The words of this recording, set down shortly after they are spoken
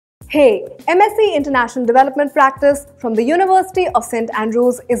Hey, MSc International Development Practice from the University of St.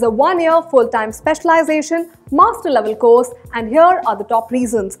 Andrews is a one-year full-time specialization master-level course, and here are the top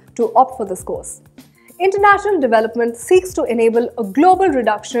reasons to opt for this course. International development seeks to enable a global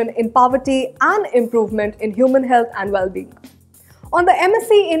reduction in poverty and improvement in human health and well-being. On the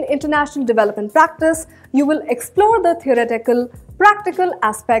MSc in International Development Practice, you will explore the theoretical, practical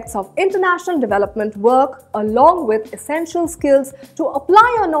aspects of international development work along with essential skills to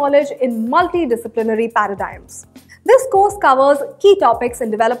apply your knowledge in multidisciplinary paradigms. This course covers key topics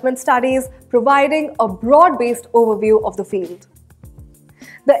in development studies, providing a broad-based overview of the field.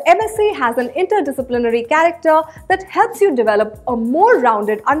 The MSc has an interdisciplinary character that helps you develop a more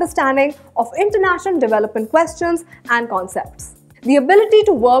rounded understanding of international development questions and concepts. The ability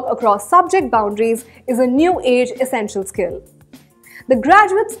to work across subject boundaries is a new age essential skill. The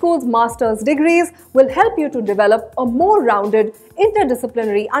graduate school's master's degrees will help you to develop a more rounded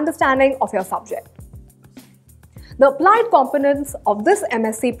interdisciplinary understanding of your subject. The applied components of this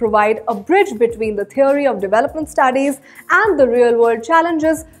MSc provide a bridge between the theory of development studies and the real-world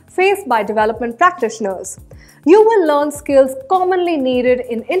challenges faced by development practitioners. You will learn skills commonly needed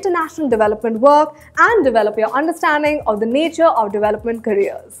in international development work and develop your understanding of the nature of development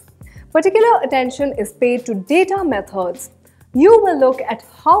careers. Particular attention is paid to data methods. You will look at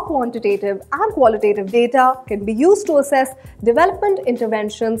how quantitative and qualitative data can be used to assess development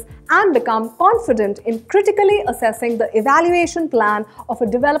interventions and become confident in critically assessing the evaluation plan of a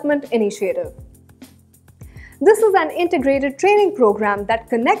development initiative. This is an integrated training program that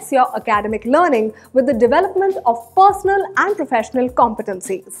connects your academic learning with the development of personal and professional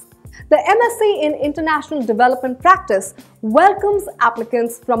competencies. The MSc in International Development Practice welcomes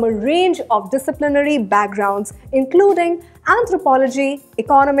applicants from a range of disciplinary backgrounds, including anthropology,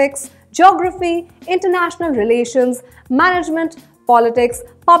 economics, geography, international relations, management, politics,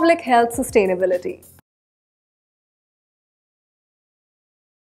 public health, sustainability.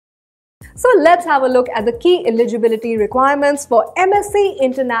 So let's have a look at the key eligibility requirements for MSc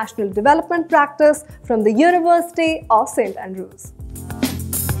International Development Practice from the University of St. Andrews.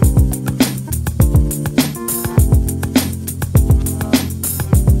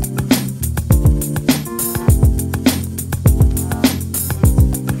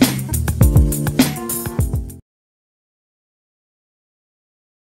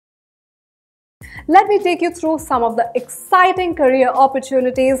 Let me take you through some of the exciting career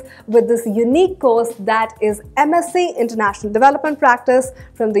opportunities with this unique course that is MSc International Development Practice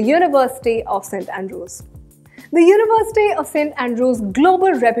from the University of St. Andrews. The University of St. Andrews'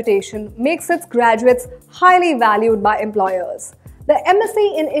 global reputation makes its graduates highly valued by employers. The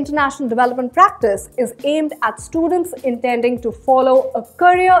MSc in International Development Practice is aimed at students intending to follow a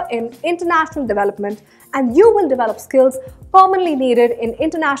career in international development, and you will develop skills commonly needed in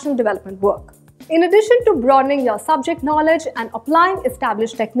international development work. In addition to broadening your subject knowledge and applying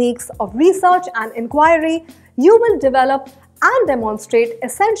established techniques of research and inquiry, you will develop and demonstrate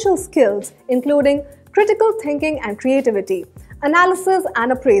essential skills including critical thinking and creativity, analysis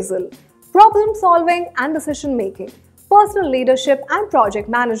and appraisal, problem solving and decision making, personal leadership and project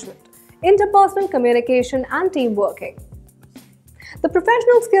management, interpersonal communication and team working. The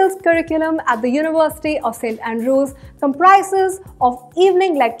professional skills curriculum at the University of St. Andrews comprises of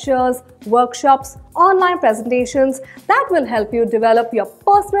evening lectures, workshops, online presentations that will help you develop your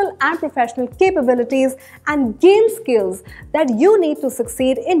personal and professional capabilities and gain skills that you need to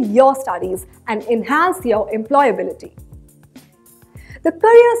succeed in your studies and enhance your employability. The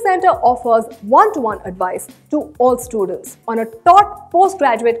Career Center offers one-to-one advice to all students on a taught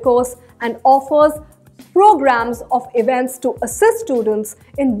postgraduate course and offers programs of events to assist students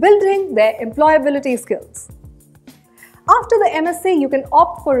in building their employability skills. After the MSc, you can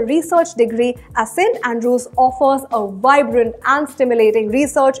opt for a research degree as St. Andrews offers a vibrant and stimulating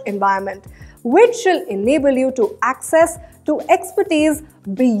research environment, which will enable you to access to expertise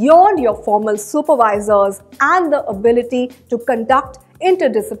beyond your formal supervisors and the ability to conduct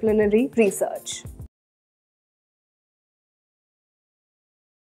interdisciplinary research.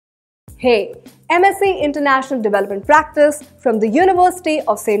 Hey, MSc International Development Practice from the University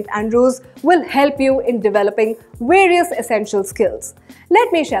of St. Andrews will help you in developing various essential skills.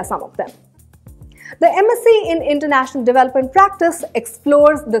 Let me share some of them. The MSc in International Development Practice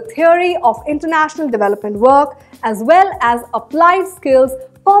explores the theory of international development work as well as applied skills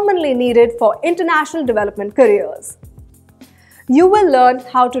commonly needed for international development careers. You will learn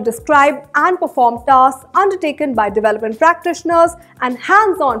how to describe and perform tasks undertaken by development practitioners, and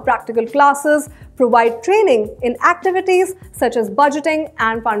hands-on practical classes provide training in activities such as budgeting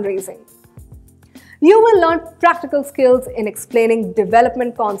and fundraising. You will learn practical skills in explaining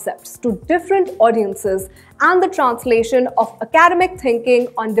development concepts to different audiences and the translation of academic thinking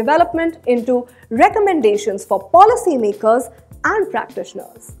on development into recommendations for policymakers and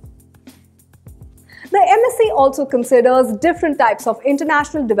practitioners. The MSc also considers different types of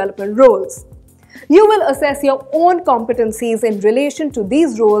international development roles. You will assess your own competencies in relation to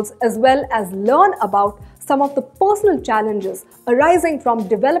these roles as well as learn about some of the personal challenges arising from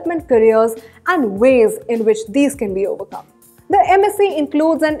development careers and ways in which these can be overcome. The MSc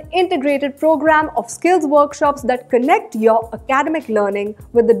includes an integrated program of skills workshops that connect your academic learning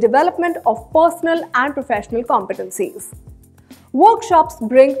with the development of personal and professional competencies. Workshops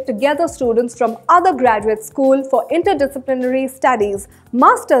bring together students from other graduate schools for interdisciplinary studies,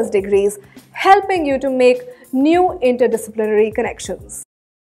 master's degrees, helping you to make new interdisciplinary connections.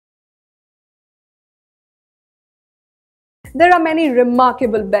 There are many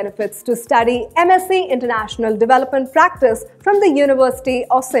remarkable benefits to study MSc International Development Practice from the University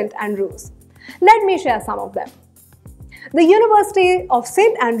of St. Andrews. Let me share some of them. The University of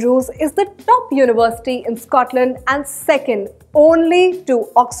St. Andrews is the top university in Scotland and second only to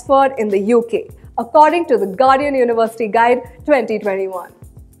Oxford in the UK, according to the Guardian University Guide 2021.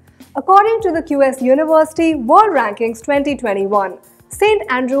 According to the QS University World Rankings 2021,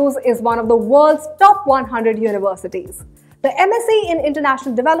 St. Andrews is one of the world's top 100 universities. The MSc in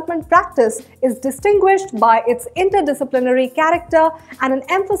International Development Practice is distinguished by its interdisciplinary character and an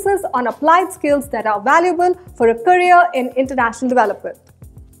emphasis on applied skills that are valuable for a career in international development.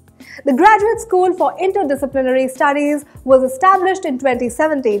 The Graduate School for Interdisciplinary Studies was established in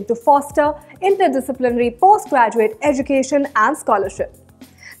 2017 to foster interdisciplinary postgraduate education and scholarship.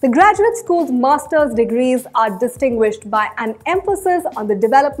 The graduate school's master's degrees are distinguished by an emphasis on the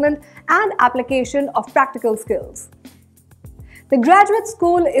development and application of practical skills. The graduate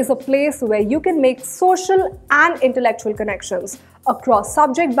school is a place where you can make social and intellectual connections across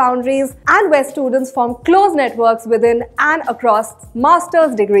subject boundaries and where students form close networks within and across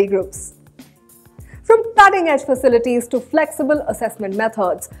master's degree groups. From cutting-edge facilities to flexible assessment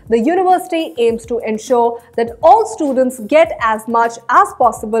methods, the university aims to ensure that all students get as much as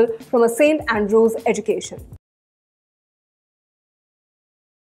possible from a St. Andrews education.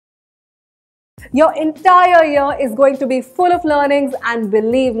 Your entire year is going to be full of learnings, and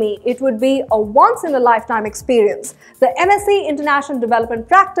believe me, it would be a once-in-a-lifetime experience. The MSc International Development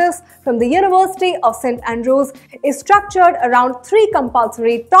Practice from the University of St. Andrews is structured around 3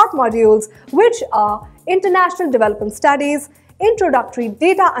 compulsory taught modules, which are International Development Studies, Introductory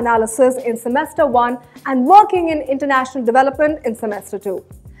Data Analysis in Semester 1, and Working in International Development in Semester 2.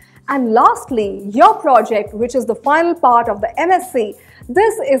 And lastly, your project, which is the final part of the MSc.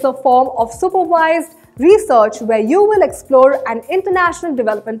 This is a form of supervised research where you will explore an international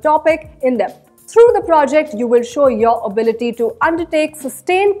development topic in depth. Through the project, you will show your ability to undertake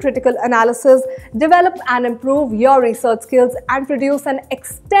sustained critical analysis, develop and improve your research skills, and produce an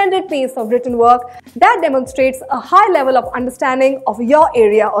extended piece of written work that demonstrates a high level of understanding of your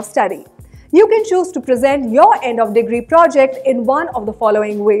area of study. You can choose to present your end-of-degree project in one of the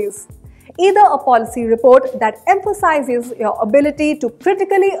following ways. Either a policy report that emphasizes your ability to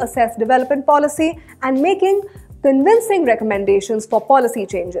critically assess development policy and making convincing recommendations for policy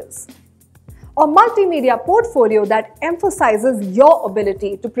changes, or multimedia portfolio that emphasizes your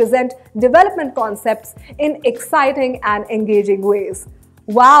ability to present development concepts in exciting and engaging ways.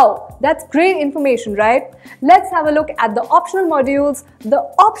 Wow, that's great information, right? Let's have a look at the optional modules. The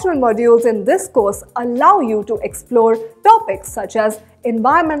optional modules in this course allow you to explore topics such as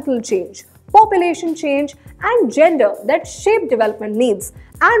environmental change, population change, and gender that shape development needs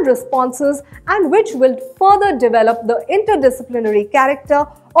and responses, and which will further develop the interdisciplinary character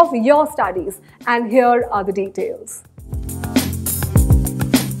of your studies. And here are the details.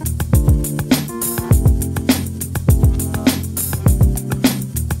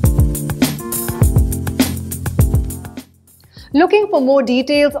 Looking for more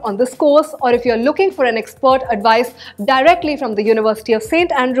details on this course, or if you're looking for an expert advice directly from the University of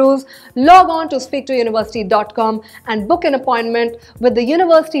St. Andrews, log on to speaktouniversity.com and book an appointment with the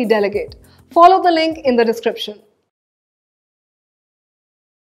university delegate. Follow the link in the description.